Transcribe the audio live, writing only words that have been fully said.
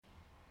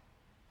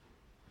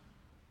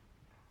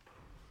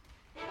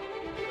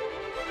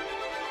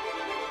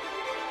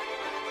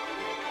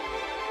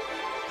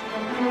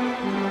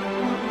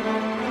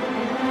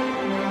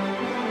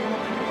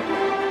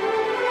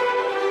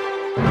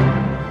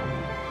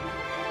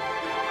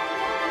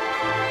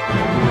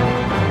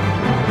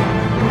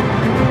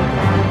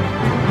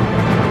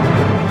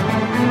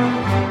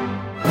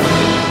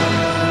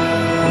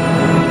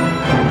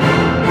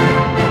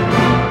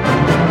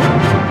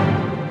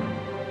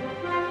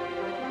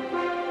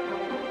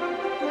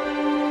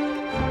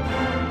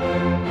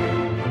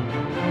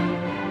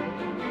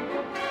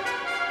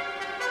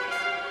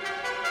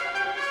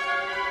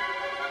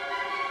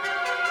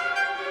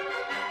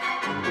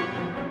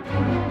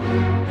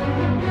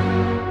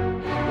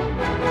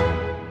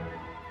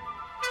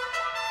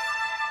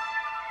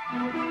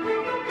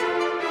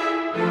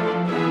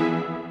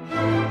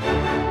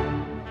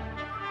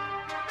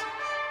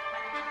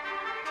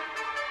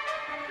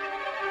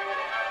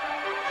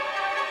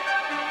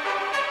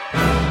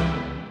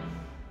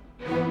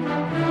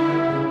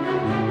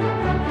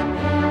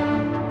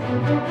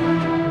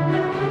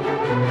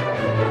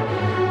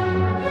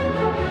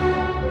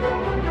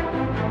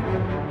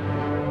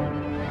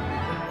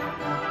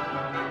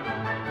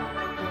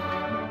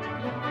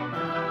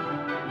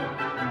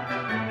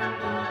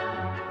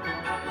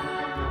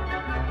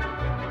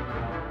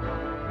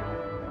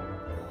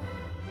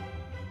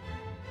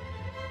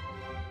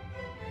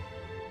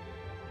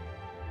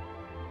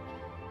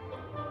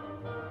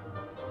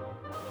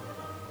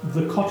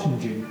The cotton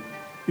gin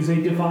is a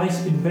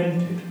device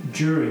invented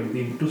during the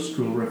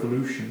Industrial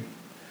Revolution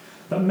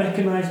that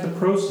mechanised the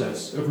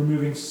process of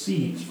removing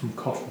seeds from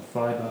cotton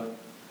fibre.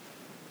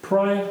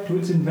 Prior to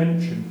its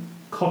invention,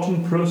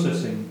 cotton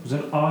processing was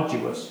an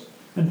arduous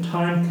and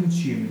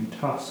time-consuming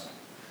task,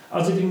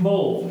 as it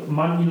involved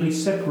manually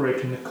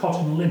separating the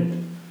cotton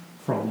lint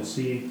from the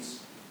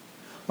seeds.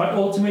 By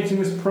automating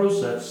this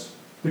process,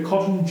 the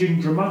cotton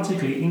gin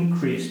dramatically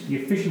increased the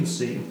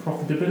efficiency and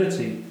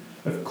profitability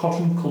of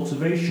cotton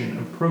cultivation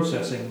and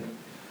processing,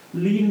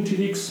 leading to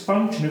the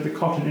expansion of the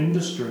cotton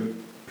industry,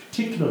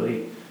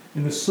 particularly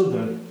in the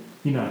southern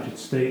United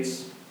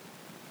States.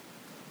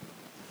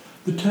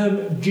 The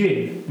term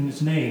gin in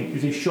its name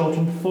is a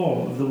shortened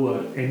form of the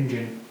word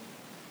engine.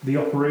 The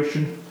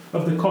operation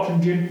of the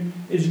cotton gin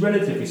is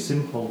relatively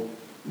simple.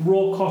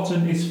 Raw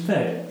cotton is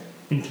fed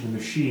into the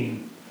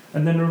machine,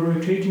 and then a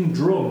rotating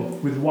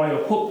drum with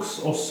wire hooks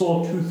or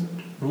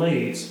saw-toothed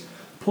blades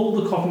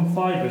pull the cotton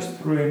fibres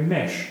through a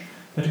mesh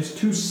that is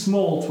too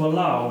small to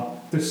allow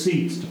the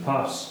seeds to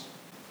pass.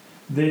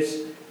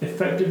 This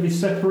effectively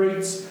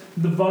separates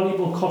the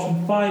valuable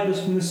cotton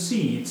fibres from the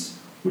seeds,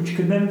 which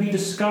can then be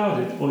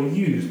discarded or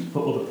used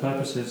for other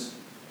purposes.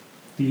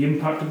 The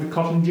impact of the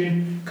cotton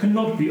gin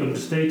cannot be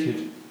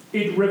understated.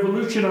 It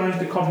revolutionised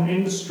the cotton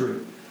industry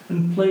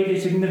and played a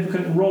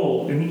significant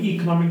role in the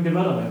economic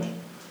development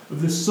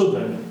of the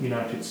southern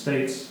United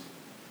States.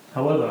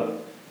 However,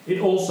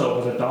 it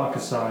also has a darker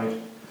side,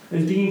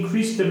 as the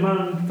increased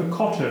demand for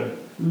cotton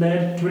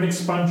led to an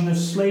expansion of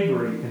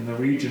slavery in the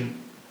region.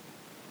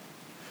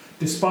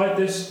 Despite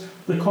this,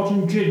 the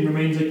cotton gin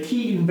remains a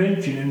key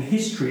invention in the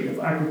history of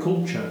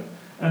agriculture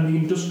and the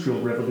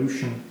Industrial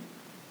Revolution.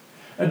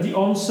 At the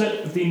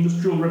onset of the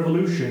Industrial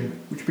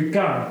Revolution, which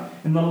began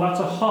in the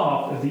latter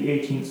half of the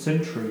 18th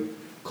century,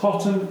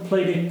 cotton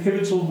played a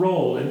pivotal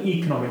role in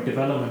economic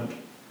development.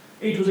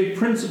 It was a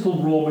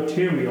principal raw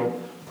material,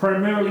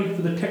 primarily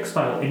for the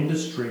textile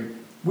industry,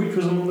 which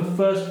was among the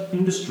first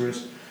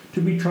industries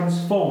to be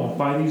transformed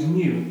by these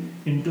new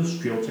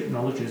industrial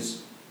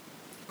technologies.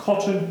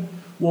 Cotton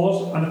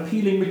was an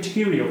appealing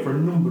material for a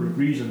number of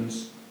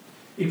reasons.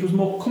 It was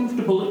more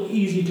comfortable and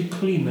easy to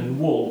clean than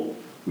wool,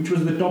 which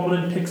was the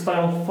dominant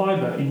textile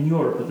fibre in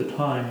Europe at the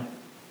time.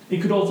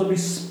 It could also be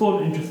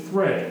spun into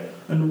thread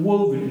and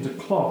woven into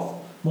cloth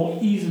more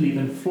easily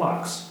than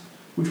flax,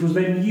 which was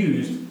then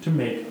used to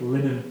make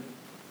linen.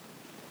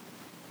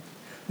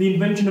 The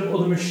invention of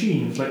other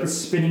machines like the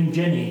spinning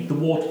jenny, the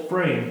water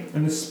frame,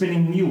 and the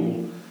spinning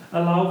mule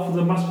allowed for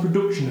the mass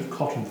production of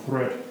cotton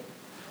thread.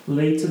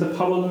 Later, the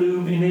power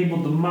loom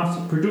enabled the mass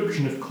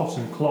production of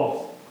cotton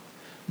cloth.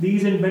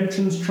 These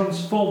inventions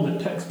transformed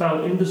the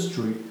textile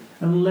industry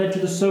and led to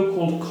the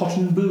so-called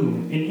cotton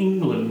boom in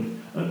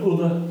England and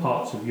other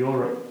parts of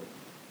Europe.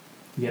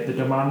 Yet the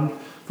demand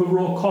for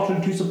raw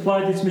cotton to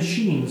supply these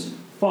machines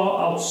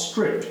far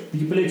outstripped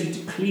the ability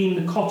to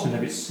clean the cotton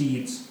of its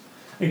seeds,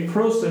 a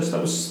process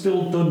that was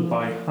still done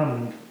by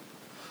hand.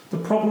 The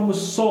problem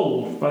was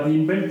solved by the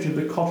invention of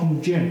the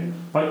cotton gin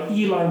by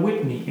Eli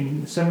Whitney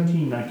in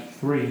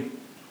 1793,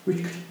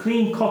 which could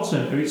clean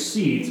cotton of its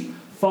seeds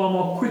far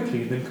more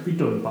quickly than could be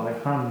done by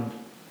hand.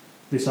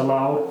 This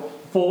allowed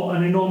for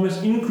an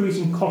enormous increase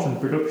in cotton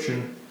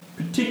production,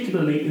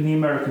 particularly in the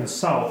American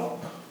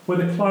South, where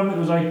the climate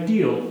was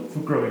ideal for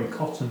growing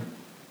cotton.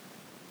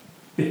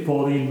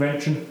 Before the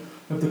invention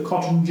of the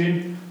cotton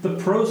gin, the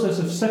process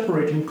of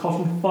separating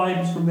cotton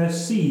fibres from their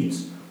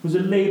seeds was a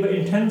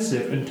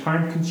labour-intensive and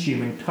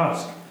time-consuming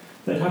task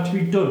that had to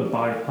be done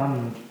by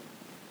hand.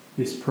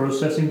 This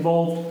process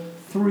involved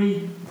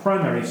three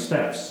primary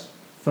steps.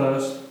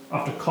 First,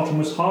 after cotton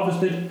was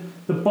harvested,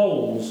 the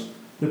bolls,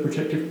 the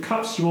protective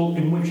capsule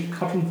in which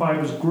cotton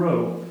fibres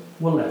grow,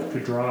 were left to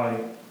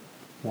dry.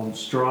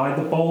 Once dry,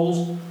 the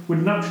bolls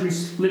would naturally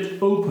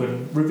split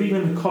open,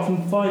 revealing the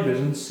cotton fibres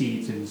and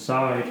seeds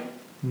inside.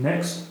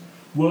 Next,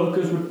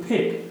 workers would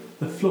pick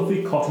the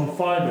fluffy cotton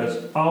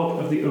fibres out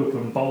of the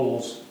open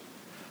bolls.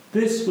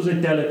 This was a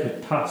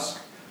delicate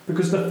task,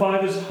 because the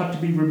fibres had to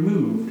be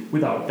removed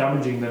without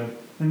damaging them,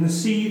 and the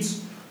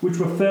seeds, which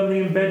were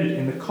firmly embedded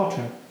in the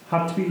cotton,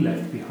 had to be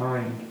left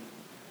behind.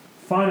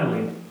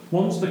 Finally,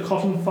 once the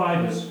cotton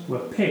fibres were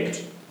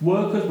picked,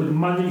 workers would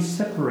manually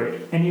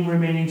separate any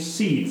remaining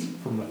seeds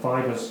from the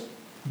fibres.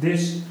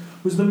 This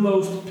was the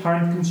most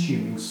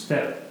time-consuming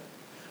step.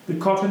 The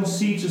cotton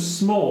seeds are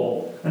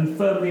small and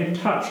firmly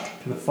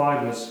attached to the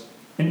fibres,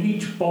 and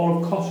each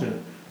ball of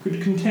cotton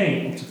could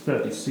contain up to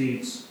 30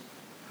 seeds.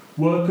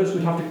 Workers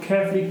would have to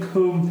carefully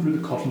comb through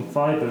the cotton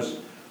fibres,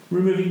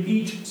 removing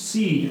each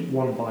seed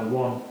one by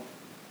one.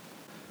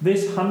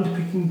 This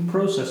hand-picking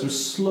process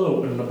was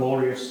slow and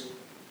laborious.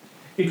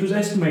 It was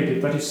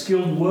estimated that a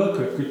skilled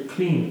worker could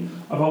clean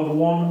about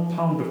 1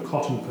 pound of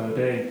cotton per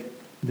day.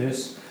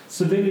 This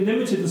severely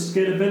limited the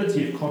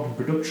scalability of cotton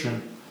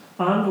production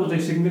and was a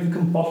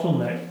significant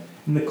bottleneck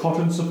in the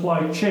cotton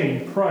supply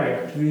chain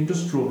prior to the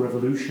Industrial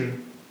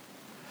Revolution.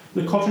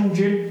 The cotton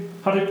gin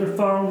had a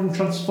profound and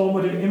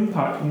transformative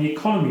impact on the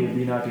economy of the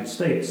United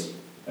States,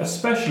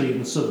 especially in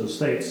the southern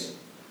states,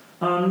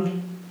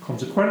 and,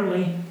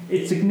 Consequently,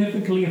 it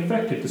significantly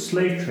affected the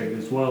slave trade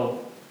as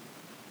well.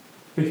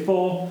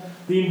 Before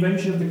the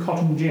invention of the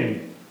cotton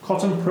gin,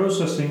 cotton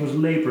processing was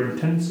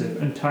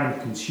labour-intensive and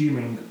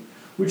time-consuming,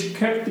 which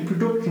kept the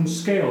production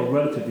scale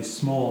relatively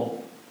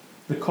small.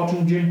 The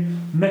cotton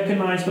gin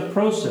mechanised the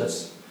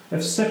process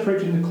of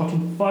separating the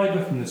cotton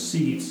fibre from the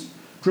seeds,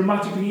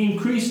 dramatically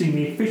increasing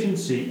the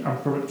efficiency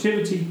and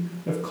productivity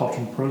of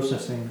cotton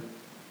processing.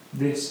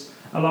 This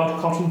allowed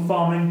cotton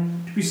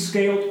farming to be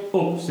scaled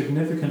up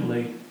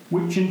significantly,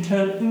 which in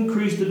turn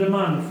increased the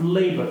demand for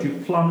labour to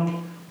plant,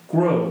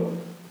 grow,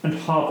 and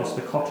harvest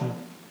the cotton.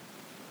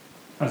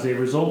 As a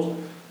result,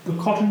 the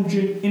cotton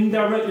gin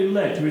indirectly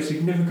led to a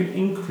significant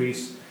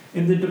increase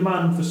in the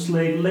demand for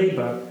slave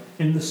labour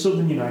in the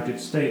southern United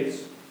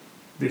States.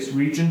 This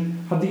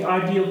region had the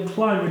ideal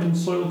climate and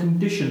soil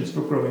conditions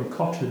for growing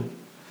cotton,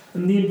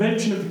 and the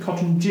invention of the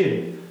cotton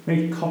gin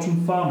made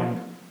cotton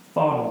farming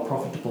far more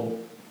profitable.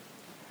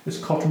 As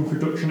cotton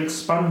production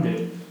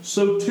expanded,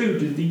 so too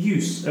did the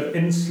use of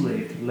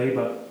enslaved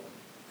labour.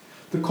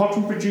 The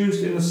cotton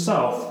produced in the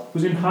South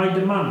was in high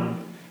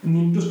demand in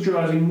the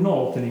industrialising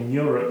North and in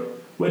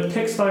Europe, where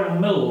textile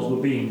mills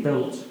were being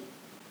built.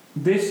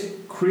 This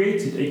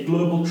created a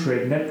global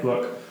trade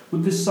network,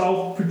 with the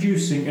South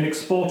producing and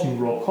exporting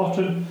raw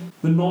cotton,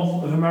 the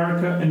North of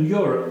America and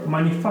Europe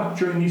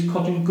manufacturing these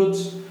cotton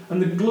goods, and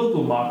the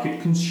global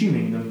market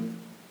consuming them.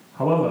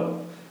 However,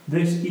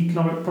 this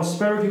economic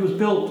prosperity was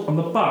built on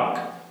the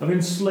back of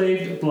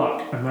enslaved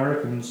black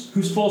Americans,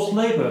 whose forced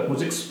labour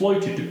was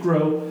exploited to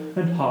grow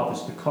and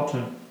harvest the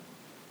cotton.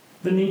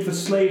 The need for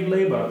slave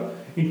labour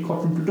in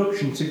cotton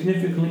production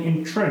significantly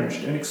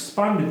entrenched and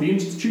expanded the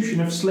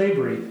institution of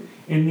slavery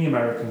in the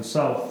American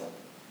South.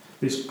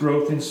 This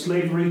growth in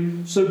slavery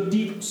sowed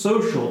deep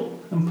social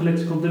and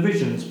political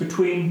divisions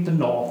between the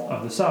North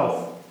and the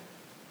South,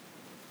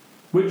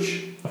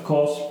 which, of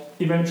course,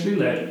 eventually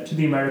led to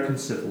the American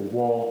Civil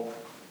War.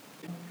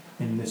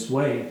 In this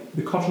way,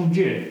 the cotton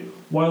gin,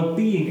 while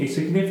being a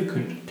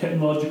significant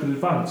technological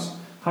advance,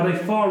 had a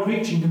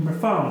far-reaching and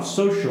profound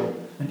social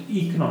and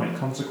economic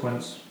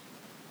consequence.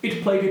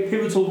 It played a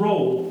pivotal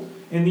role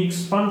in the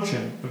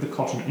expansion of the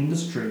cotton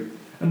industry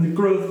and the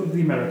growth of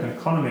the American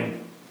economy,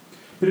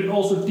 but it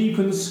also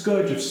deepened the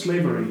scourge of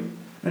slavery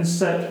and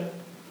set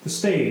the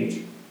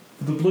stage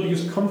for the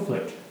bloodiest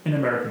conflict in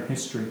American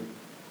history.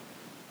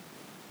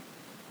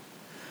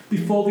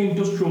 Before the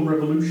Industrial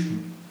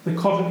Revolution, the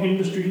cotton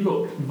industry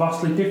looked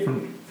vastly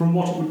different from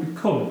what it would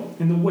become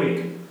in the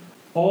wake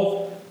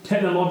of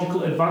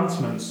technological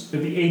advancements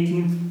of the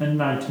 18th and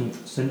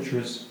 19th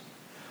centuries.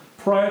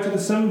 Prior to the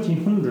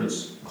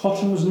 1700s,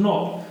 cotton was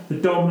not the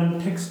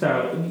dominant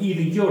textile in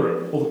either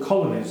Europe or the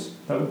colonies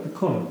that would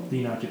become the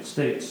United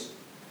States.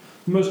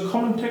 The most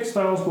common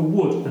textiles were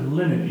wood and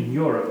linen in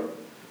Europe,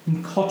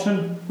 and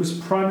cotton was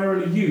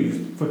primarily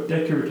used for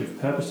decorative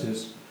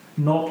purposes,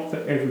 not for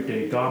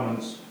everyday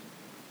garments.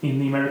 In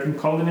the American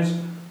colonies,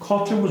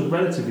 cotton was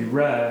relatively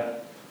rare,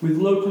 with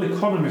local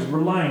economies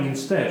relying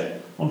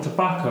instead on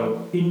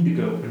tobacco,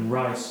 indigo, and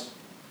rice.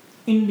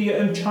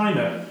 India and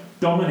China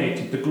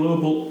dominated the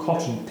global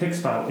cotton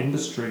textile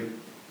industry.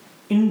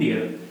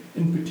 India,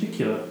 in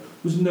particular,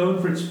 was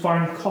known for its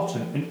fine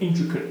cotton and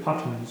intricate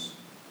patterns.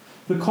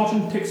 The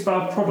cotton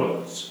textile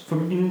products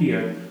from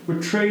India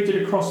were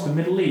traded across the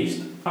Middle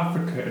East,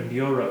 Africa, and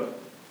Europe.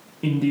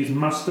 India's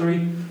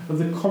mastery of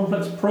the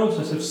complex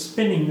process of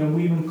spinning and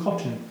weaving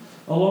cotton,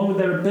 along with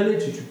their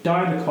ability to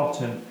dye the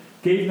cotton,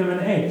 gave them an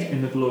edge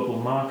in the global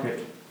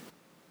market.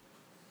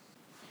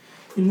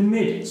 In the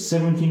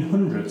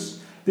mid-1700s,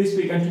 this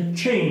began to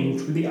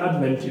change with the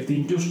advent of the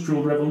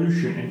Industrial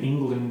Revolution in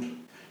England.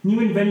 New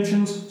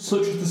inventions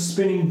such as the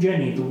spinning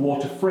jenny, the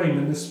water frame,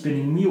 and the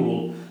spinning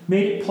mule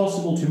made it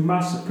possible to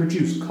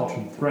mass-produce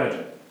cotton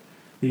thread.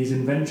 These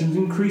inventions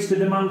increased the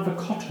demand for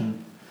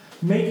cotton,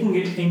 making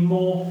it a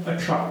more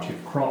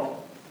attractive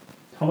crop.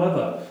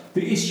 However,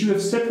 the issue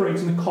of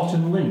separating the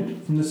cotton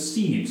lint from the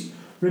seeds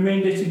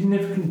remained a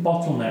significant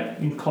bottleneck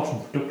in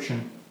cotton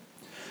production.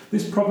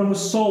 This problem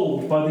was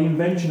solved by the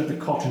invention of the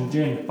cotton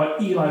gin by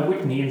Eli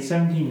Whitney in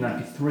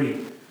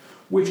 1793,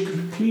 which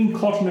could clean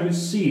cotton of its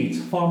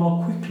seeds far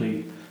more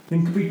quickly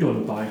than could be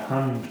done by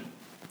hand.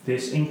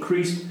 This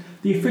increased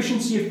the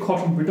efficiency of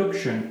cotton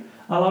production,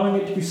 allowing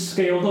it to be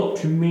scaled up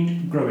to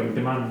meet growing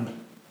demand.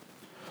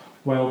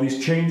 While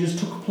these changes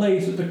took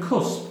place at the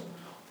cusp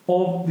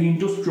of the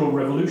Industrial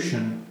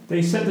Revolution,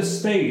 they set the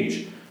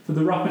stage for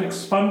the rapid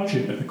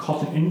expansion of the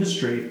cotton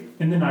industry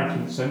in the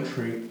 19th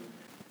century.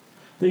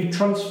 They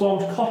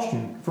transformed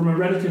cotton from a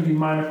relatively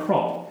minor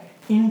crop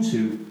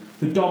into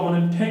the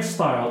dominant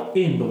textile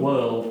in the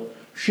world,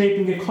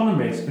 shaping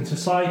economies and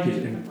societies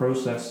in the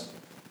process.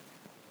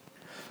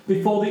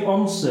 Before the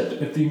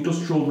onset of the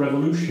Industrial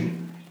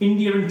Revolution,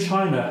 India and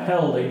China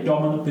held a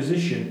dominant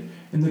position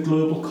in the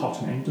global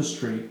cotton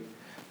industry.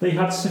 They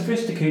had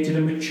sophisticated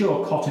and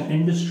mature cotton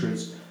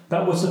industries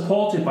that were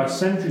supported by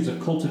centuries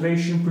of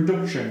cultivation,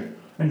 production,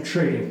 and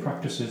trading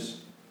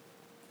practices.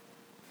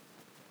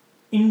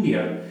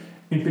 India,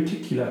 in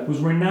particular, was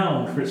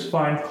renowned for its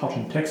fine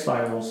cotton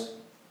textiles.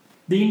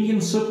 The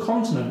Indian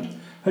subcontinent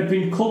had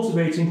been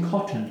cultivating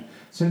cotton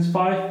since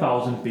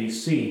 5000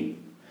 BC,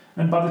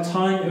 and by the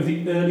time of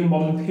the early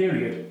modern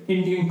period,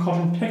 Indian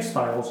cotton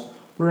textiles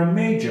were a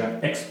major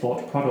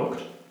export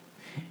product.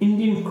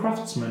 Indian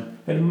craftsmen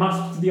had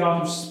mastered the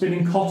art of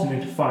spinning cotton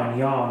into fine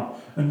yarn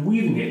and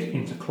weaving it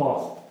into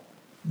cloth.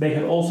 They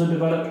had also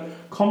developed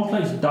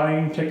complex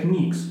dyeing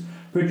techniques,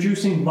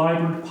 producing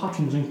vibrant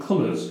patterns and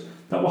colours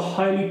that were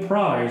highly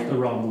prized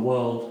around the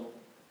world.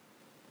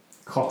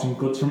 Cotton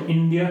goods from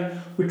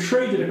India were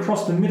traded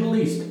across the Middle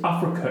East,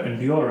 Africa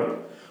and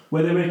Europe,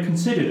 where they were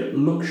considered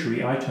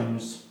luxury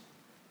items.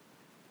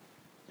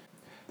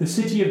 The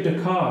city of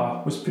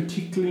Dhaka was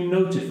particularly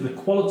noted for the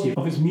quality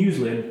of its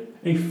muslin,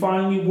 a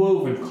finely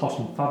woven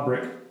cotton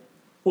fabric.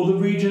 Other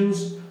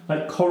regions,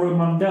 like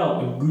Coromandel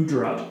and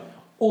Gujarat,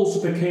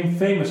 also became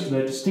famous for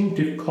their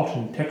distinctive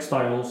cotton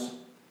textiles.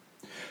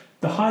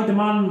 The high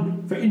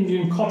demand for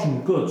Indian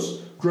cotton goods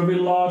drove a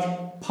large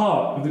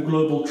part of the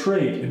global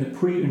trade in the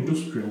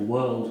pre-industrial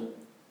world.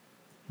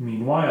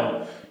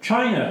 Meanwhile,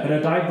 China had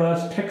a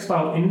diverse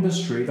textile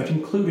industry that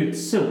included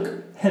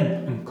silk,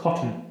 hemp and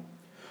cotton.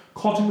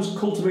 Cotton was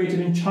cultivated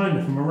in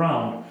China from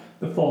around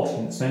the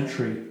 14th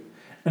century,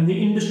 and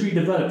the industry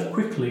developed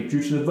quickly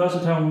due to the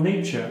versatile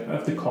nature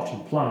of the cotton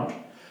plant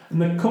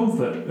and the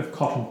comfort of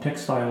cotton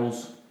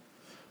textiles.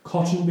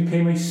 Cotton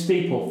became a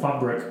staple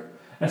fabric,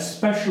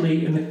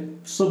 especially in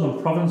the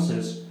southern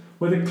provinces,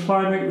 where the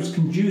climate was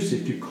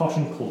conducive to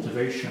cotton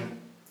cultivation.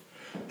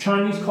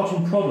 Chinese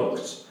cotton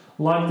products,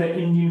 like their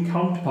Indian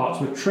counterparts,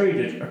 were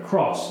traded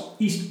across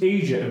East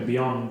Asia and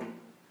beyond.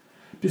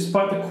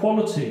 Despite the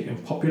quality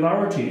and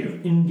popularity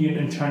of Indian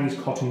and Chinese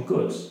cotton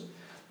goods,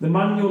 the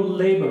manual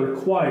labour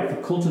required for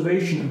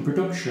cultivation and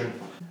production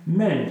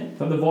meant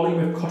that the volume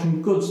of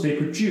cotton goods they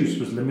produced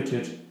was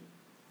limited.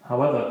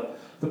 However,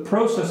 the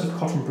process of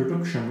cotton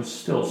production was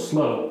still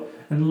slow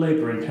and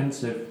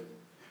labour-intensive.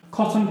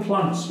 Cotton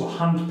plants were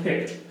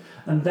hand-picked,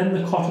 and then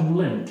the cotton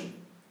lint,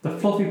 the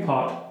fluffy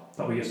part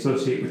that we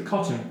associate with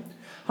cotton,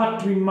 had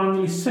to be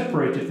manually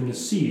separated from the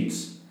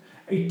seeds,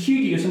 a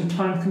tedious and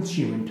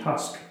time-consuming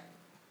task.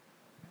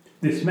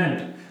 This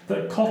meant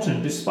that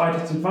cotton, despite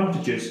its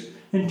advantages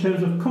in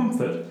terms of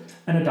comfort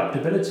and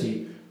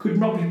adaptability, could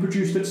not be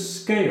produced at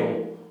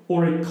scale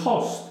or a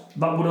cost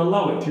that would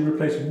allow it to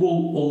replace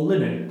wool or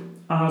linen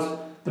as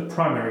the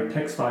primary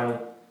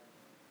textile.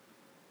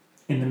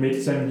 In the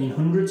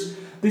mid-1700s,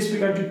 this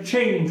began to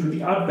change with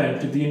the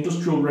advent of the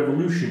Industrial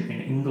Revolution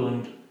in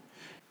England.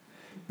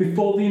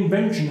 Before the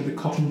invention of the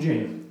cotton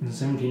gin in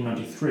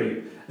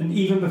 1793, and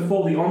even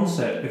before the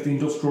onset of the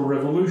Industrial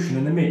Revolution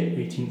in the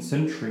mid-18th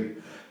century,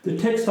 the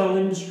textile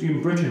industry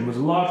in Britain was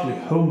largely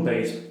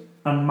home-based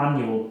and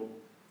manual.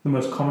 The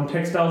most common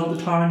textiles at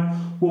the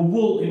time were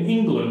wool in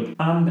England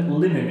and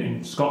linen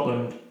in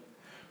Scotland.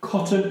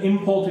 Cotton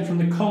imported from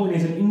the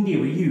colonies in India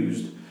were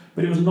used,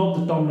 but it was not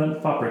the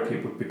dominant fabric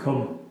it would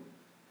become.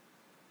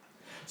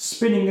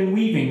 Spinning and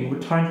weaving were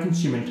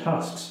time-consuming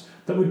tasks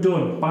that were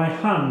done by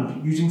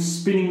hand using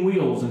spinning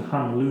wheels and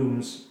hand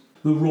looms.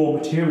 The raw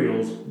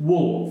materials,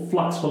 wool,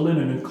 flax for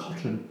linen and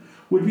cotton,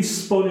 would be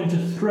spun into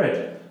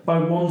thread by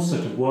one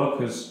set of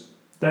workers.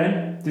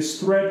 Then,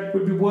 this thread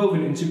would be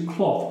woven into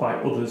cloth by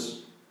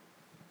others.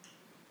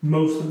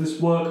 Most of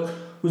this work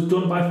was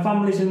done by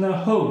families in their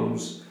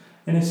homes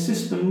in a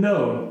system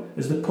known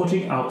as the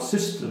putting out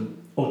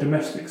system or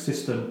domestic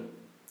system.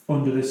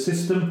 Under this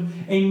system,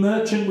 a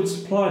merchant would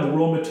supply the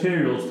raw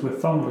materials to a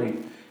family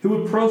who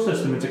would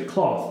process them into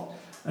cloth,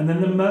 and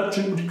then the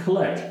merchant would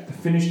collect the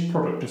finished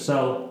product to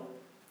sell.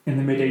 In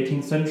the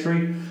mid-18th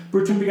century,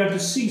 Britain began to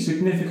see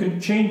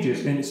significant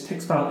changes in its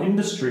textile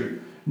industry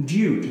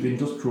due to the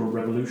Industrial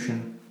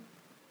Revolution.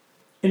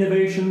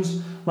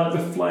 Innovations like the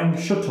flying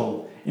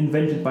shuttle,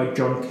 invented by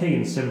John Kay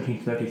in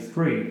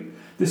 1733,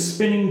 the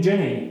spinning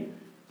jenny,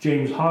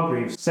 James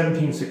Hargreaves,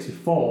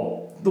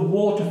 1764, the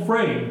water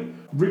frame,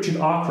 Richard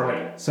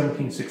Arkwright,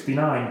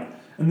 1769,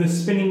 and the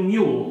spinning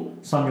mule,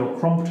 Samuel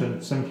Crompton,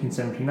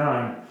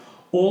 1779,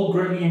 all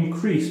greatly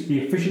increased the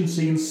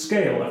efficiency and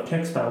scale of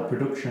textile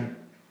production.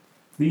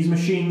 These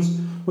machines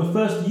were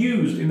first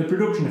used in the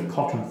production of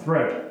cotton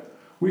thread,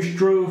 which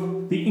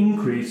drove the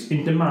increase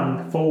in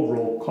demand for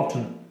raw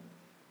cotton.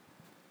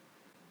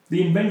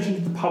 The invention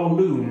of the power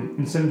loom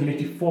in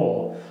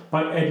 1784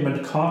 by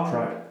Edmund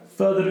Cartwright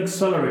further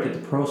accelerated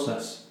the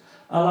process,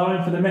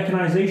 allowing for the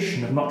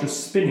mechanisation of not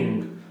just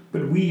spinning,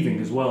 but weaving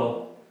as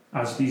well.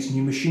 As these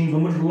new machines were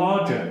much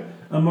larger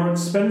and more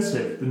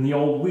expensive than the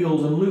old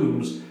wheels and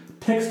looms,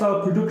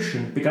 textile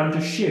production began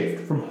to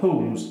shift from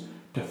homes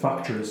to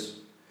factories.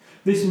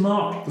 This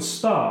marked the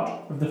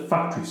start of the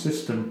factory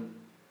system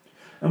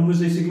and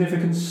was a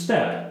significant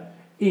step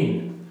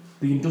in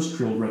the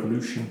Industrial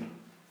Revolution.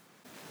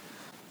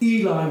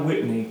 Eli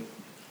Whitney,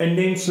 a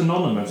name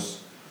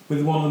synonymous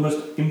with one of the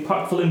most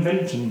impactful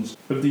inventions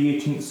of the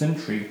 18th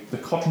century, the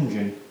cotton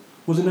gin,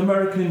 was an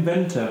American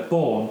inventor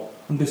born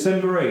on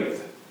December 8,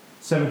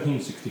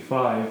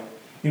 1765,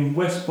 in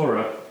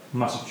Westborough,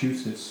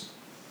 Massachusetts.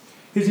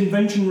 His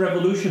invention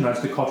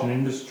revolutionized the cotton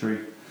industry,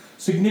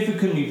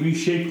 significantly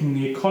reshaping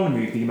the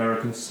economy of the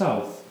American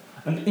South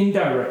and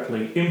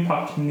indirectly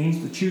impacting the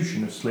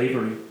institution of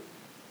slavery.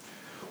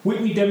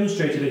 Whitney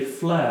demonstrated a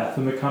flair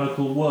for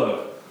mechanical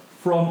work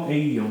from a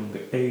young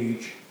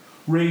age.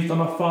 Raised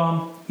on a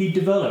farm, he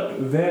developed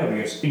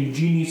various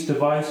ingenious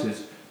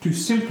devices to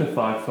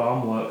simplify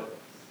farm work.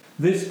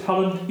 This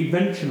talent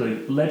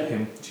eventually led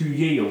him to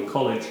Yale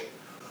College,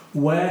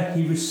 where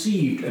he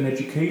received an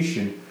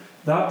education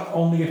that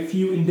only a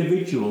few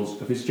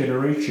individuals of his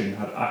generation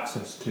had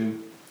access to.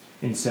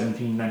 In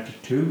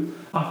 1792,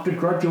 after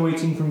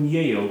graduating from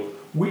Yale,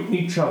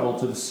 Whitney travelled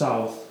to the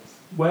South,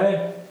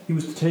 where he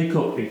was to take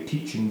up a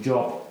teaching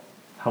job.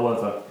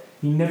 However,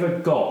 he never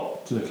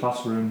got to the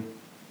classroom.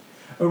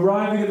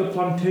 Arriving at the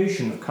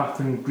plantation of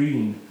Catherine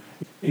Greene,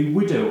 a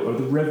widow of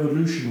the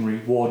Revolutionary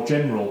War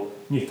General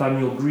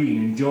Nathaniel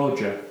Greene in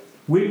Georgia,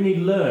 Whitney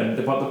learned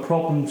about the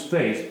problems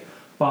faced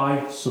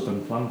by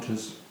Southern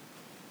planters.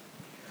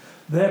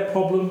 Their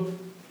problem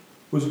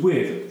was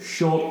with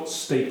short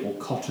staple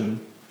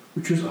cotton,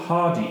 which was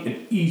hardy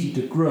and easy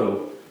to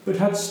grow, but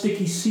had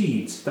sticky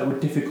seeds that were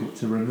difficult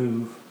to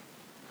remove.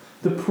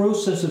 The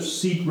process of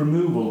seed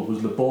removal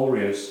was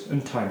laborious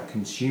and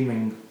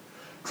time-consuming,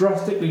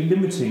 drastically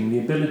limiting the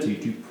ability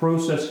to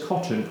process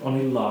cotton on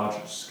a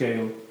large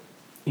scale.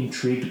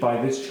 Intrigued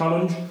by this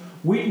challenge,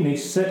 Whitney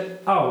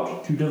set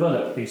out to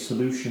develop a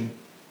solution.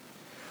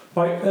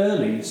 By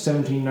early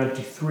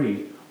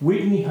 1793,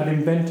 Whitney had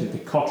invented the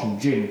cotton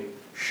gin,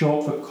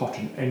 short for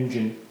cotton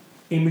engine,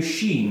 a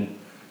machine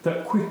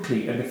that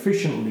quickly and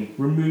efficiently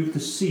removed the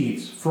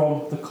seeds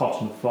from the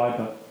cotton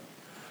fibre.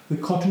 The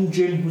cotton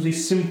gin was a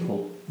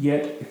simple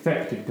yet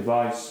effective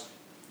device.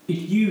 It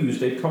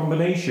used a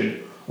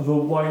combination of a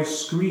wire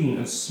screen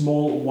and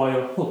small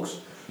wire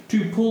hooks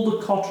to pull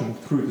the cotton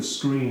through the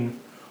screen,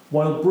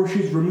 while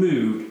brushes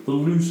removed the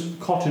loose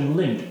cotton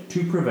lint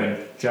to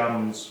prevent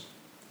jams.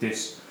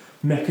 This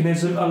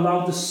mechanism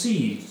allowed the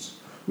seeds,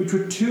 which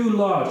were too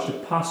large to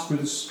pass through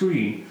the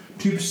screen,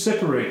 to be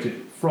separated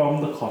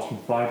from the cotton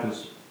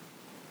fibres.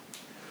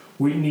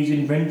 Whitney's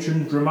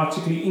invention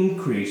dramatically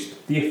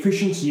increased the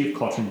efficiency of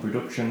cotton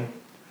production.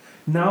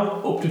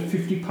 Now up to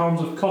 50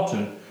 pounds of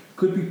cotton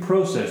could be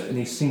processed in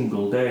a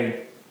single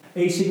day,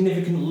 a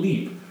significant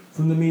leap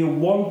from the mere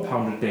 1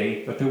 pound a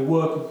day that a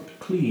worker could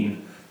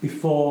clean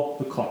before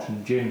the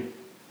cotton gin.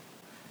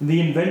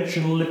 The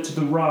invention led to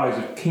the rise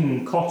of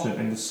king cotton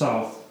in the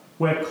South,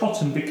 where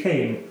cotton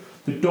became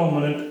the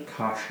dominant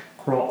cash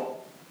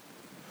crop.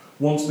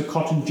 Once the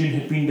cotton gin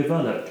had been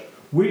developed,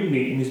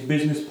 Whitney and his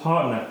business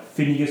partner,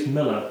 Phineas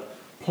Miller,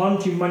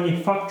 planned to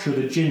manufacture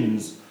the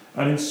gins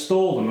and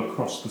install them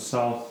across the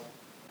South.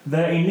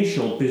 Their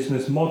initial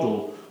business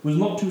model was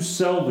not to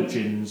sell the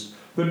gins,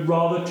 but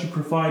rather to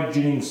provide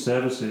ginning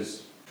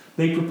services.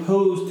 They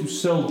proposed to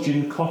sell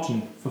gin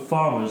cotton for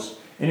farmers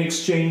in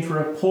exchange for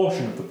a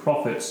portion of the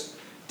profits,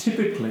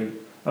 typically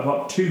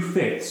about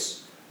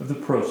 2/5 of the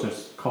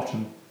processed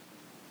cotton.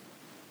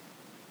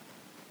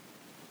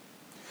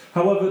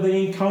 However,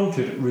 they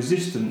encountered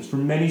resistance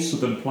from many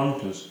southern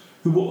planters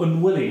who were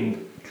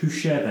unwilling to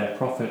share their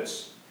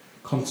profits.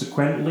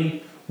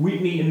 Consequently,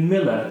 Whitney and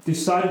Miller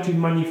decided to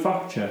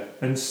manufacture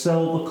and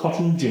sell the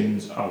cotton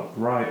gins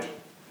outright.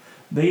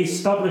 They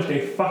established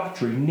a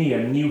factory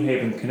near New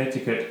Haven,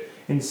 Connecticut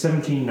in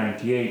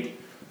 1798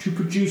 to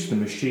produce the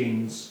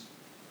machines.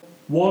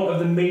 One of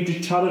the major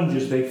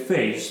challenges they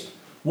faced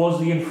was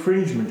the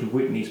infringement of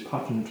Whitney's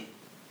patent.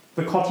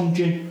 The cotton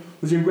gin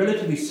was a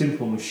relatively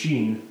simple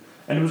machine,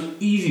 and it was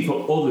easy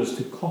for others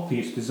to copy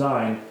its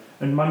design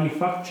and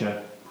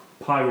manufacture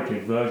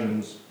pirated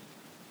versions.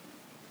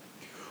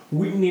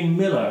 Whitney and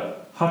Miller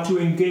had to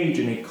engage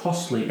in a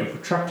costly and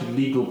protracted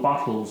legal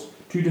battles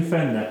to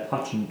defend their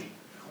patent,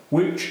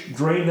 which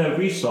drained their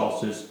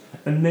resources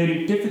and made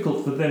it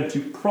difficult for them to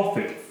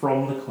profit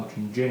from the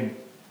cotton gin.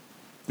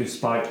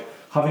 Despite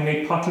having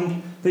a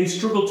patent, they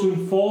struggled to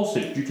enforce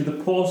it due to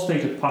the poor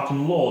state of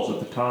patent laws at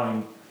the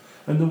time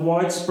and the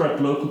widespread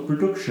local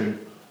production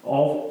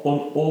of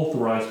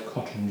unauthorised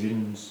cotton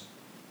gins.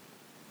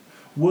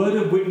 Word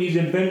of Whitney's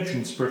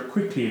invention spread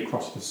quickly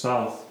across the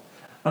South,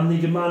 and the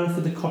demand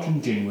for the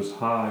cotton gin was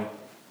high.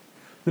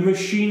 The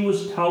machine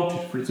was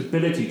touted for its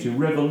ability to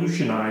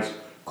revolutionise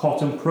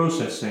cotton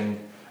processing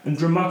and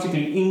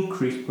dramatically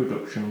increase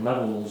production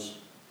levels.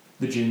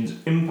 The gin's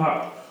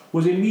impact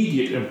was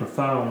immediate and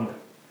profound.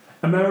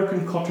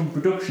 American cotton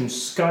production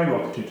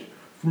skyrocketed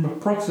from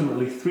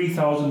approximately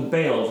 3,000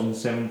 bales in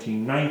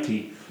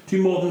 1790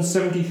 to more than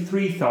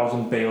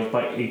 73,000 bales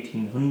by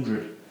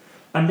 1800,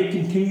 and it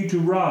continued to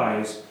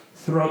rise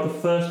throughout the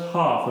first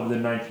half of the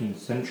 19th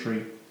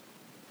century.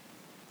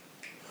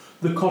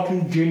 The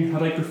cotton gin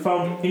had a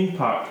profound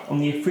impact on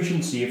the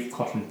efficiency of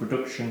cotton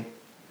production.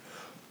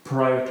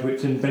 Prior to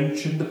its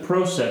invention, the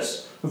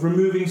process of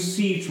removing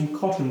seeds from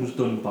cotton was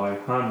done by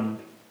hand,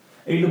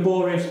 a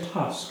laborious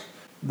task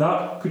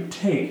that could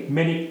take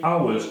many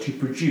hours to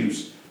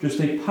produce just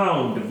a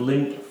pound of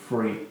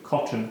lint-free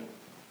cotton.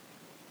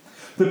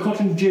 The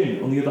cotton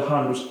gin, on the other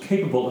hand, was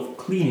capable of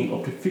cleaning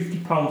up to 50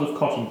 pounds of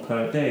cotton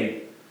per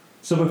day.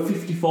 so a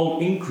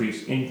 50-fold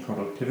increase in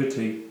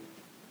productivity.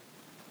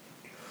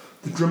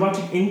 The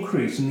dramatic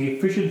increase in the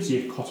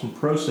efficiency of cotton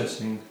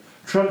processing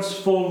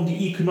transformed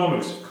the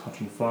economics of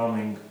cotton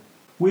farming.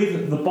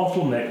 With the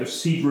bottleneck of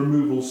seed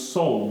removal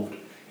solved,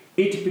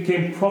 it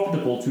became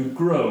profitable to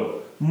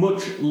grow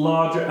much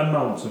larger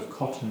amounts of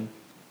cotton.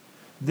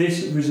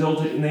 This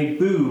resulted in a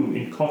boom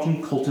in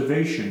cotton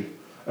cultivation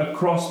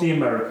across the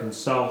American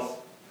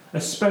South,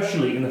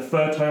 especially in the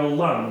fertile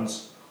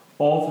lands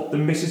of the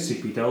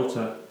Mississippi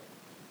Delta.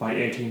 By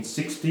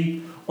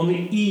 1860, on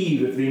the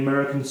eve of the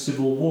American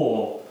Civil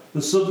War,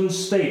 the southern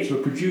states were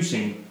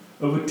producing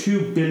over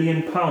 2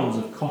 billion pounds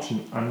of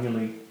cotton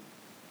annually.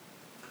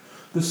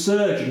 The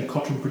surge in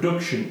cotton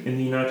production in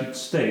the United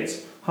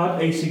States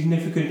had a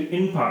significant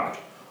impact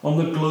on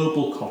the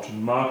global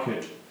cotton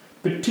market,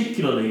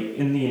 particularly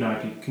in the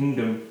United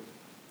Kingdom.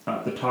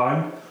 At the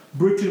time,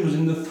 Britain was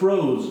in the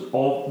throes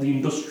of the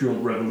Industrial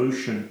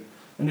Revolution,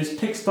 and its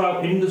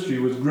textile industry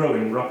was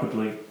growing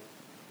rapidly.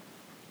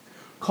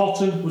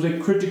 Cotton was a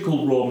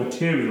critical raw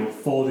material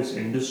for this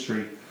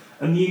industry,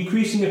 and the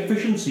increasing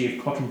efficiency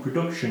of cotton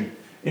production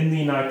in the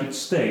United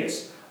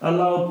States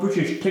allowed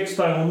British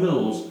textile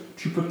mills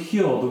to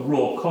procure the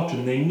raw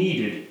cotton they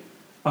needed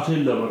at a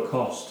lower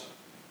cost.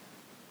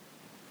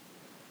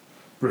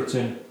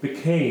 Britain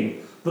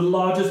became the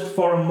largest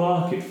foreign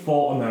market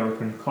for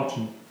American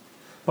cotton.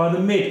 By the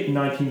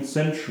mid-19th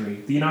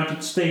century, the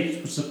United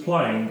States was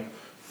supplying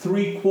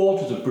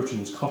 3/4 of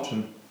Britain's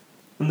cotton,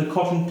 and the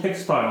cotton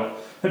textile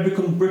had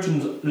become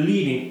Britain's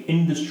leading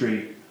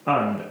industry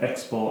and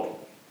export.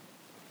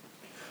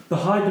 The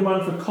high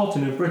demand for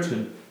cotton in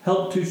Britain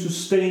helped to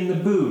sustain the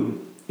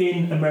boom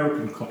in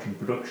American cotton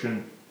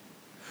production.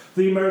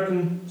 The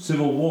American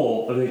Civil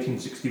War of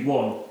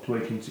 1861 to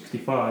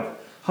 1865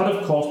 had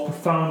of course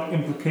profound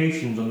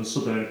implications on the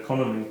southern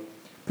economy,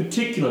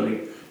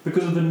 particularly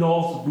because of the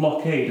North's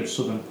blockade of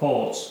southern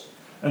ports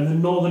and the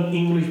Northern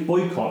English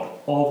boycott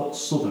of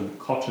southern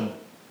cotton.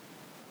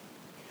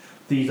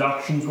 These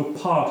actions were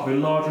part of a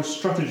larger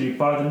strategy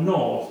by the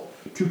North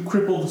to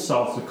cripple the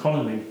South's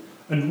economy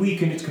and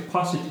weaken its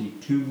capacity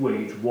to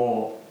wage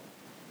war.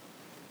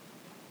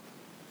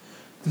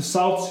 The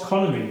South's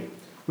economy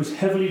was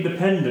heavily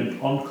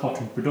dependent on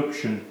cotton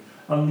production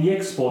and the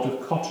export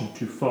of cotton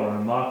to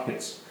foreign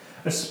markets,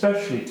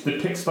 especially to the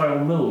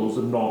textile mills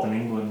of northern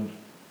England.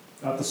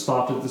 At the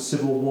start of the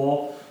Civil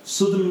War,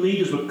 southern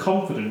leaders were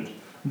confident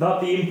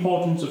that the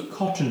importance of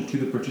cotton to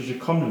the British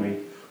economy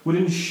would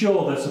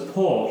ensure their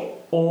support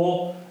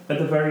or, at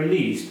the very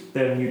least,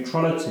 their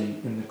neutrality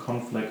in the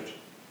conflict.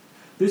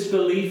 This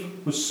belief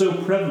was so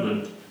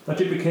prevalent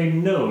that it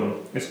became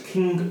known as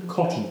King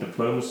Cotton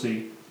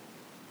diplomacy.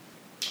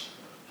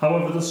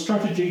 However, the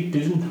strategy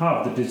didn't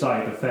have the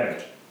desired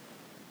effect.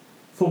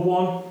 For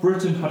one,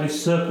 Britain had a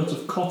surplus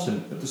of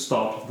cotton at the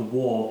start of the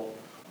war,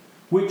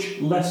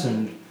 which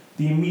lessened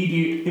the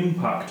immediate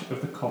impact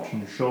of the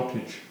cotton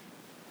shortage.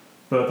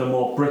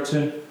 Furthermore,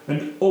 Britain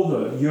and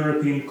other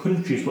European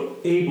countries were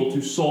able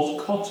to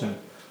source cotton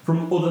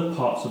from other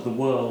parts of the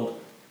world,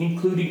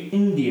 including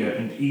India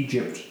and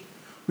Egypt,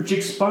 which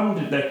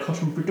expanded their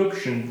cotton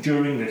production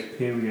during this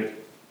period.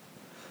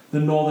 The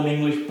Northern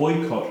English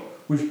boycott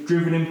was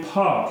driven in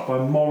part by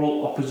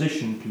moral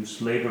opposition to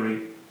slavery,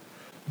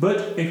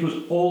 but it was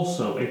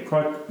also a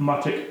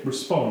pragmatic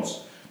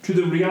response to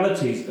the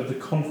realities of the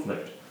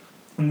conflict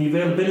and the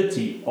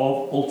availability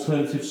of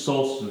alternative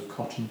sources of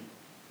cotton.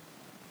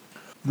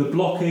 The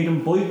blockade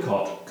and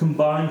boycott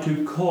combined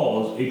to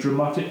cause a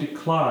dramatic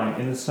decline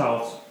in the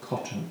South's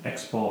cotton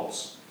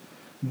exports.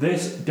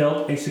 This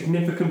dealt a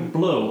significant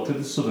blow to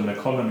the southern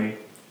economy,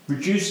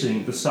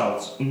 reducing the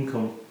South's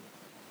income,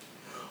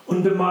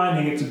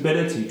 undermining its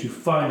ability to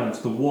finance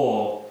the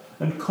war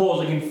and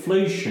causing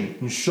inflation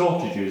and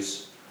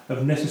shortages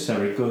of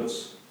necessary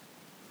goods.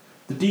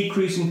 The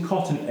decrease in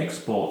cotton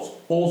exports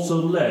also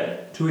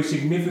led to a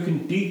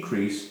significant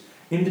decrease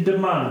in the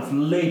demand for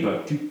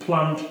labour to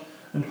plant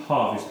and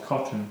harvest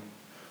cotton,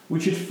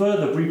 which had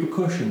further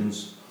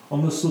repercussions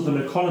on the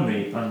southern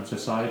economy and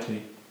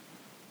society.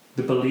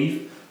 The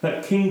belief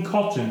that King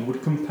Cotton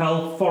would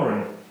compel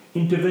foreign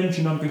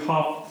intervention on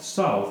behalf of the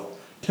South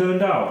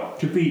turned out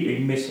to be a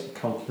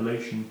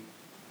miscalculation.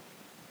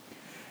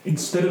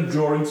 Instead of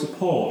drawing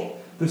support,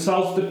 the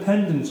South's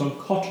dependence on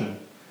cotton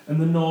and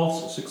the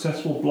North's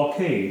successful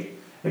blockade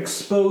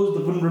exposed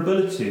the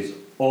vulnerabilities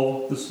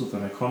of the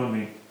southern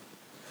economy.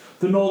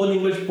 The Northern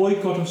English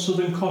boycott of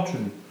southern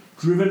cotton,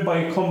 driven by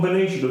a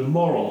combination of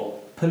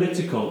moral,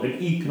 political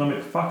and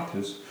economic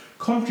factors,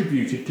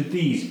 contributed to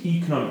these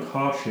economic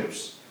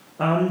hardships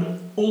and,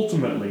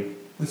 ultimately,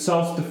 the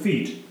South's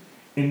defeat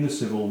in the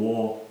Civil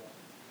War.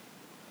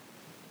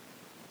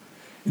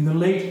 In the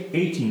late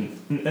 18th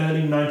and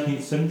early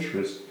 19th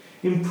centuries,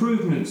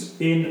 improvements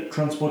in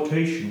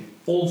transportation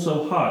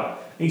also had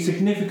a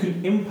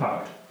significant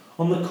impact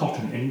on the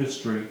cotton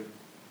industry.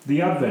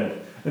 The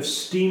advent of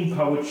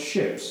steam-powered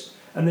ships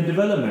and the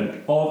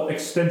development of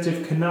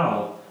extensive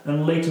canal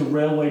and later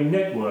railway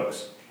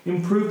networks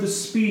improved the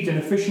speed and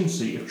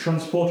efficiency of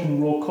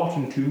transporting raw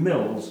cotton to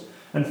mills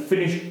and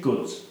finished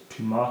goods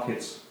to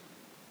markets.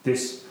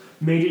 This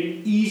made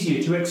it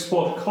easier to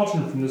export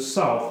cotton from the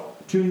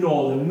south to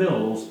northern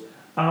mills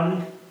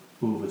and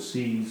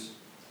overseas,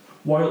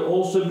 while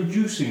also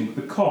reducing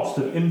the cost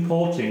of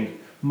importing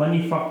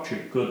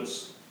manufactured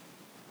goods.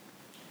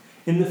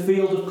 In the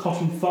field of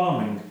cotton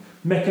farming,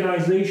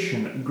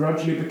 mechanisation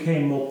gradually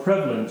became more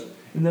prevalent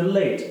in the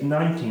late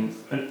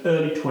 19th and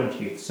early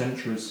 20th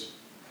centuries.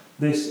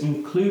 This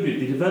included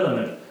the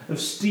development of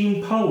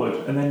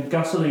steam-powered and then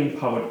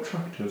gasoline-powered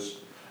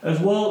tractors, as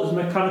well as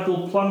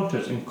mechanical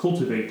planters and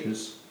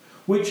cultivators,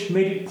 which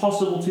made it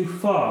possible to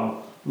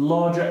farm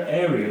larger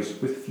areas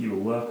with fewer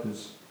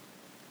workers.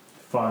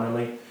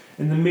 Finally,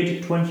 in the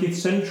mid-20th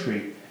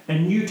century, a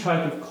new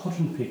type of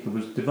cotton picker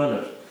was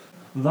developed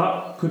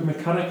that could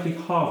mechanically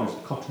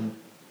harvest cotton.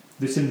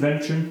 This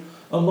invention,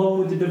 along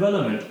with the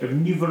development of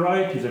new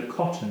varieties of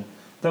cotton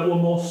that were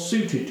more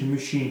suited to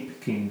machine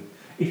picking,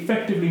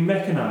 effectively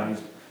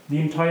mechanised the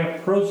entire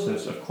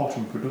process of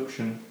cotton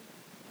production.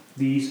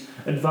 These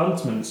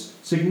advancements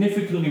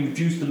significantly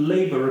reduced the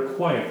labour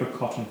required for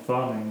cotton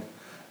farming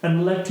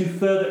and led to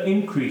further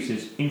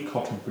increases in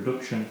cotton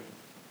production.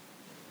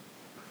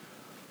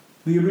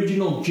 The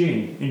original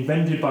gin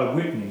invented by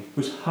Whitney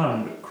was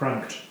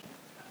hand-cranked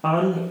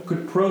and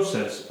could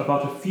process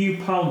about a few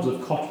pounds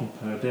of cotton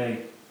per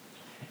day.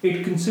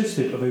 It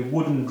consisted of a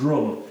wooden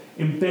drum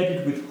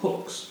embedded with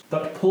hooks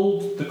that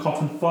pulled the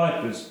cotton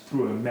fibres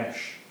through a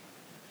mesh.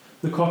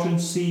 The cotton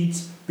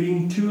seeds,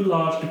 being too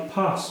large to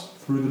pass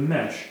through the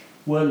mesh,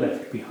 were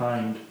left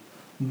behind,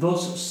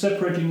 thus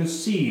separating the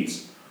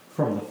seeds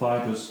from the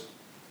fibres.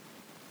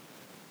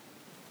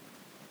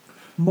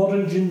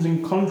 Modern gins,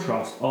 in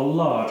contrast, are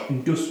large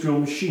industrial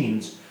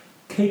machines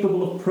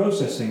capable of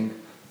processing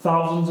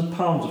thousands of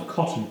pounds of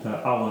cotton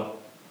per hour.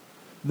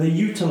 They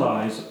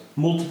utilise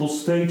multiple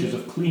stages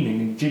of cleaning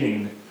and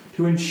ginning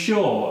to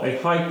ensure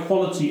a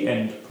high-quality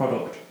end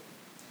product.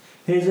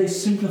 Here's a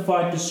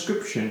simplified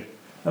description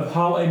of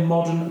how a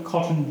modern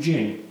cotton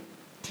gin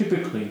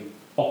typically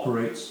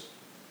operates.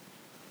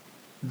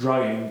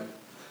 Drying.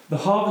 The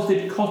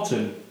harvested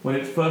cotton, when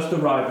it first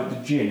arrives at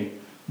the gin,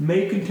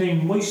 may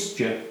contain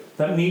moisture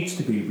that needs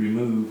to be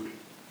removed.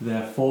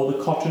 Therefore,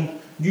 the cotton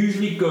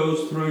usually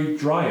goes through a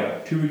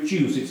dryer to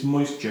reduce its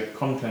moisture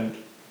content.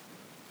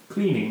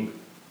 Cleaning.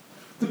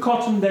 The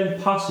cotton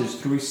then passes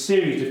through a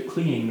series of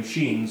cleaning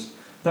machines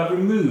that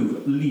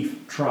remove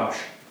leaf trash,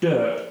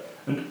 dirt,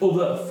 and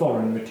other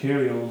foreign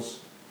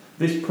materials.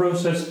 This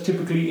process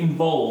typically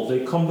involves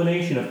a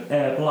combination of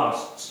air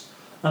blasts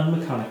and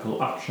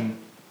mechanical action.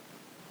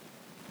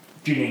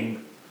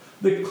 Ginning.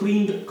 The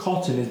cleaned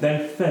cotton is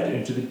then fed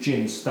into the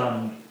gin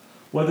stand,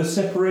 where the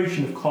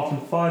separation of cotton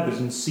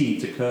fibres and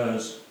seeds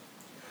occurs.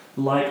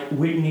 Like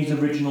Whitney's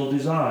original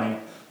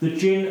design, the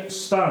gin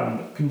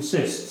stand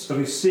consists of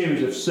a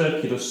series of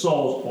circular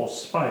saws or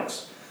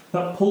spikes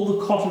that pull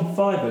the cotton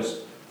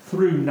fibres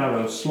through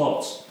narrow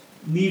slots,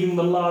 leaving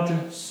the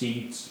larger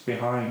seeds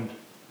behind.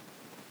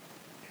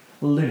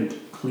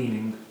 Lint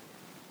cleaning.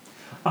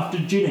 After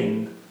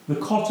ginning, the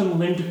cotton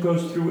lint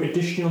goes through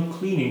additional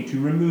cleaning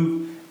to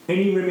remove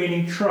any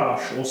remaining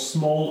trash or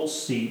small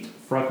seed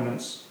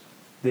fragments.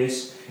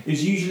 This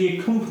is usually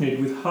accompanied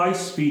with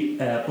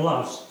high-speed air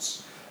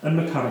blasts and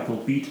mechanical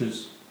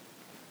beaters.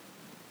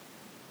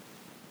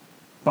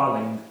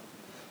 Baling.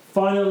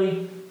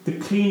 Finally, the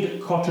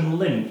cleaned cotton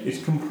lint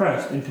is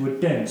compressed into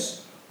a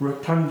dense,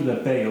 rectangular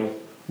bale,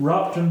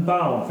 wrapped and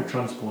bound for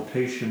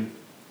transportation.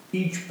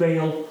 Each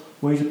bale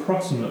weighs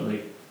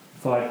approximately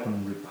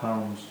 500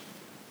 pounds.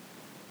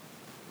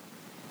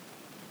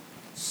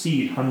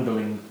 Seed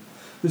handling.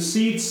 The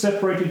seeds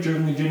separated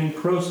during the ginning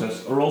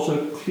process are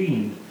also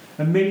cleaned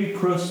and may be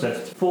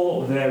processed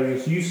for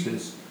various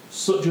uses,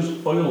 such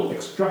as oil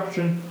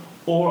extraction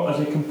or as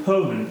a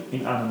component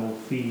in animal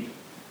feed.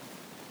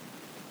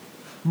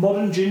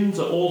 Modern gins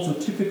are also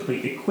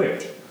typically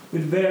equipped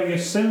with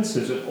various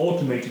sensors and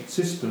automated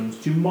systems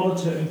to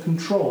monitor and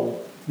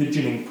control the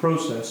ginning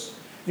process,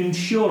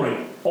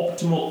 ensuring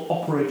optimal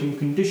operating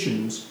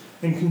conditions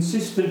and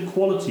consistent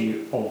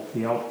quality of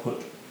the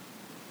output.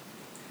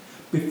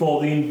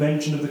 Before the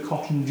invention of the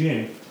cotton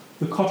gin,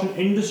 the cotton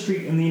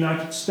industry in the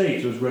United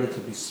States was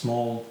relatively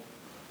small.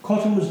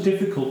 Cotton was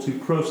difficult to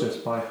process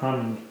by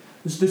hand,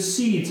 as the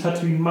seeds had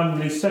to be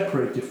manually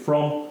separated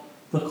from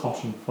the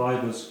cotton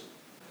fibres.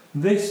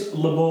 This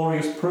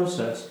laborious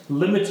process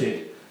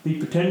limited the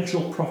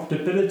potential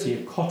profitability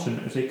of cotton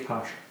as a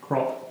cash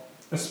crop,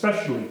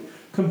 especially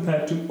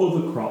compared to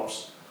other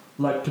crops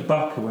like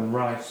tobacco and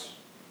rice.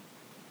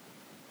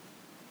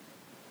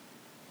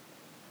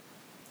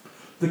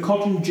 The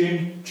cotton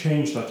gin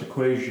changed that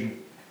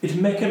equation. It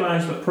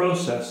mechanised the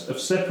process of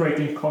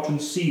separating cotton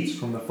seeds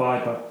from the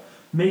fibre,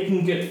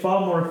 making it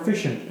far more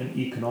efficient and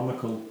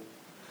economical.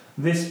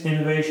 This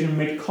innovation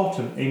made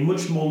cotton a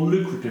much more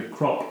lucrative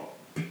crop,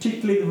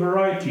 particularly the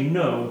variety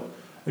known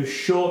as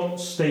short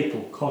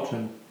staple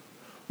cotton,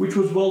 which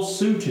was well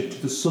suited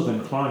to the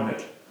southern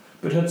climate,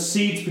 but had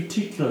seeds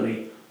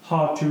particularly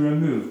hard to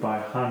remove by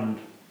hand.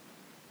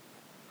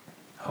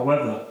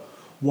 However,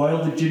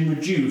 While the gin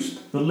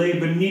reduced the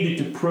labour needed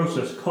to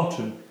process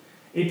cotton,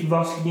 it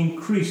vastly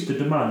increased the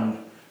demand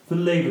for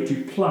labour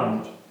to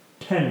plant,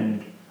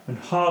 tend, and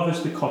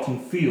harvest the cotton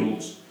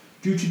fields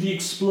due to the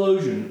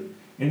explosion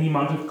in the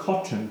amount of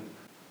cotton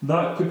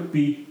that could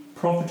be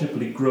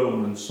profitably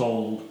grown and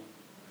sold.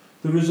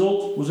 The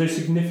result was a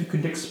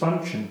significant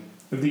expansion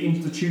of the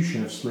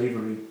institution of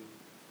slavery.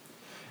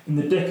 In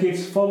the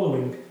decades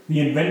following the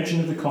invention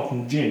of the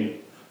cotton gin,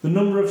 the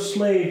number of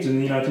slaves in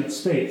the United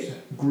States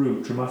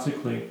grew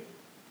dramatically.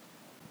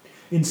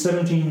 In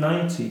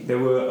 1790, there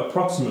were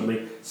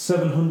approximately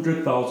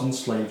 700,000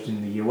 slaves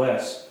in the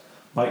US.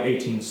 By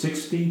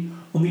 1860,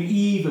 on the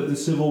eve of the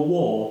Civil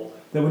War,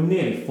 there were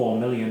nearly 4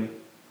 million.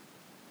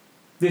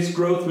 This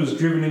growth was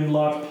driven in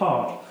large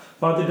part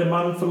by the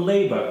demand for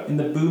labour in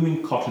the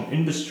booming cotton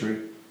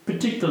industry,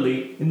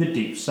 particularly in the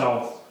Deep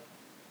South.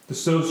 The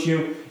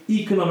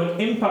socio-economic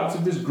impacts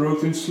of this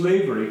growth in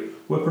slavery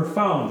were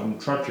profound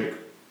and tragic.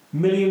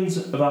 Millions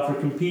of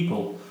African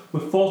people were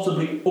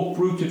forcibly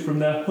uprooted from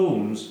their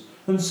homes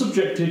and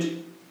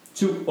subjected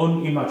to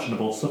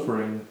unimaginable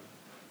suffering.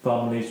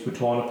 Families were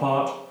torn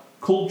apart,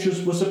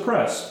 cultures were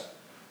suppressed,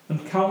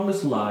 and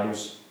countless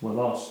lives were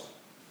lost.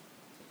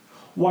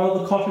 While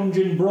the cotton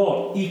gin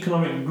brought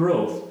economic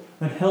growth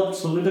and helped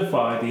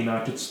solidify the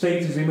United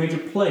States as a major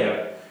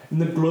player in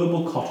the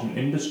global cotton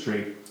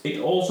industry, it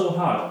also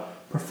had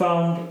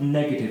profound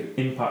negative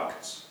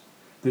impacts.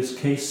 This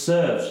case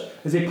serves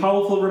as a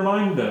powerful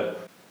reminder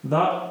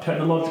that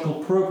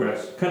technological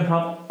progress can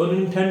have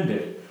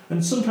unintended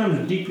and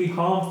sometimes deeply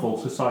harmful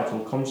societal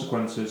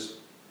consequences.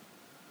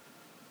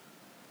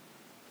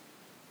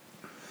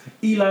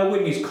 Eli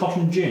Whitney's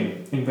cotton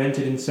gin,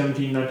 invented in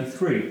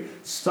 1793,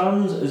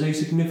 stands as a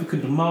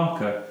significant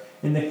marker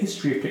in the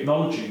history of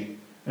technology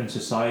and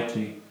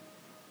society.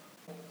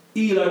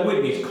 Eli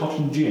Whitney's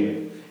cotton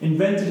gin,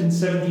 invented in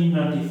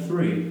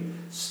 1793,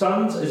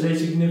 stands as a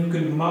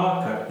significant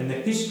marker in the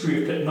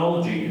history of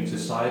technology and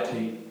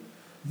society.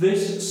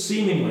 This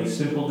seemingly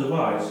simple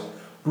device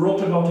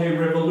brought about a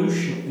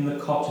revolution in the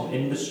cotton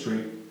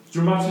industry,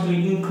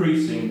 dramatically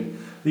increasing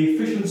the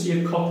efficiency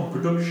of cotton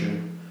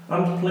production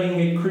and playing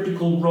a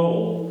critical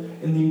role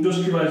in the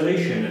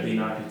industrialization of the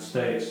United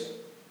States.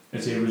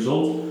 As a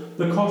result,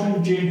 the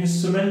cotton gin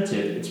has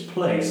cemented its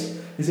place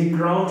as a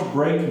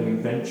groundbreaking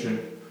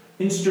invention,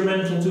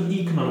 instrumental to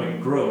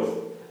economic growth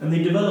and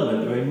the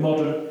development of a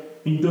modern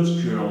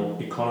industrial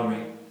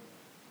economy.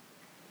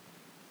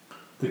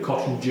 The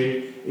cotton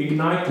gin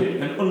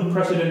ignited an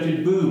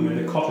unprecedented boom in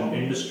the cotton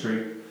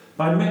industry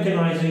by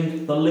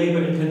mechanizing the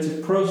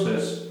labour-intensive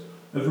process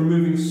of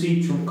removing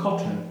seeds from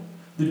cotton.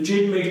 The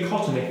gin made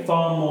cotton a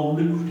far more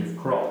lucrative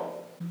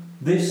crop.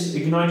 This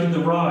ignited the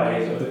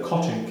rise of the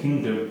cotton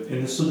kingdom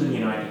in the southern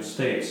United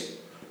States,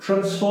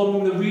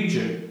 transforming the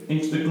region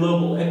into the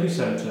global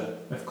epicenter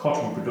of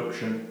cotton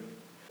production.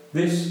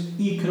 This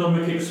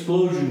economic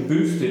explosion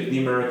boosted the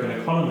American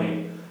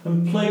economy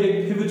and played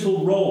a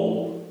pivotal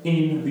role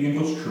in the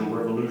Industrial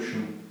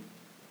Revolution.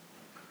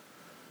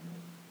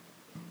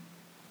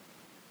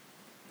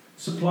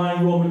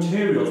 Supplying raw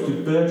materials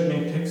to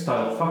burgeoning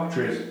textile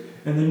factories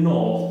in the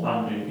north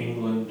and in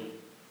England.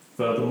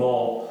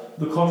 Furthermore,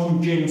 the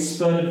cotton gin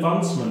spurred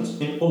advancements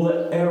in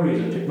other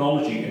areas of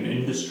technology and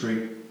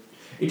industry.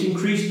 It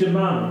increased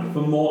demand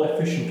for more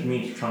efficient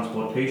means of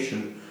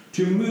transportation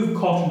to move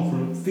cotton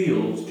from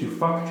fields to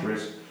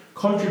factories,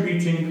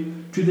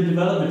 contributing to the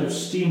development of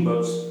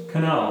steamboats,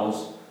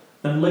 canals,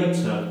 and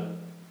later,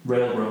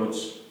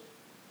 railroads.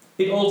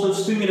 It also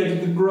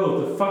stimulated the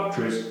growth of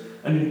factories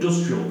and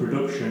industrial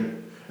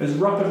production, as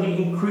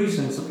rapidly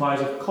increasing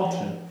supplies of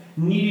cotton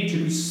needed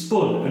to be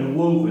spun and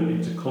woven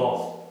into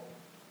cloth.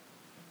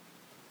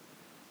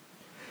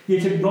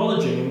 Yet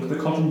acknowledging the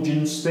cotton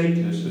gin's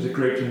status as a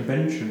great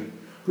invention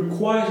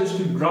requires us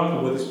to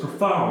grapple with its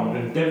profound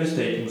and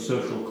devastating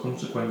social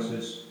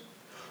consequences.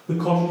 The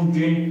cotton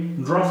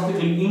gin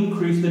drastically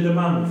increased the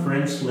demand for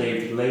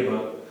enslaved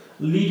labour,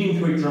 leading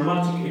to a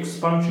dramatic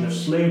expansion of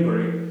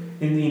slavery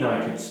in the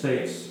United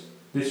States.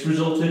 This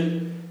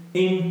resulted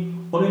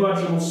in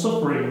unimaginable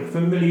suffering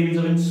for millions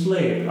of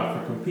enslaved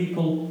African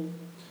people,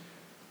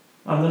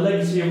 and the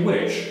legacy of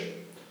which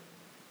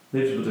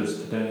lives with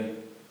us today.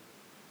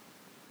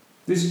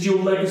 This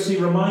dual legacy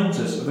reminds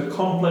us of the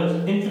complex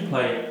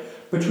interplay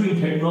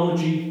between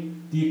technology,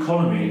 the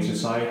economy, and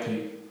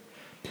society.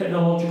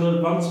 Technological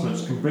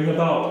advancements can bring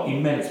about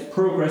immense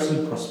progress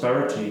and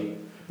prosperity,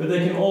 but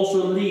they can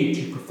also lead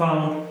to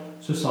profound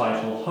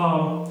societal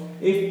harm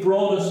if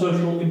broader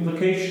social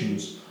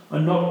implications are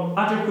not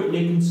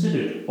adequately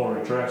considered or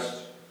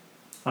addressed.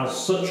 As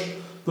such,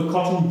 the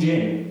cotton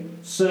gin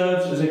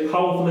serves as a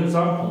powerful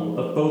example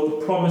of both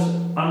the promise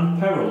and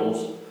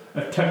perils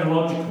of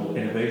technological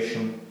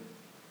innovation.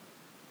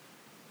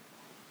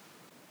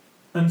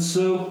 And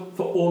so,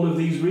 for all of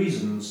these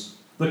reasons,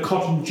 the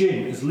cotton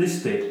gin is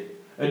listed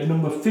at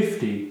number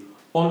 50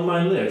 on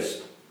my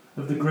list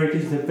of the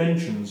greatest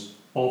inventions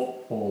of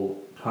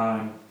all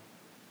time.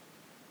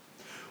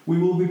 We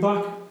will be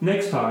back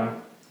next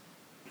time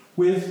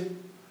with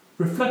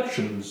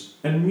reflections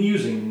and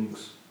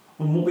musings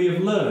and what we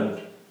have learned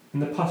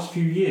in the past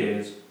few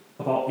years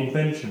about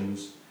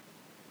inventions,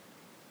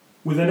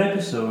 with an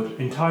episode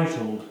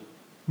entitled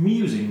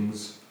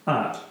Musings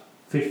at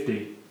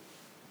 50.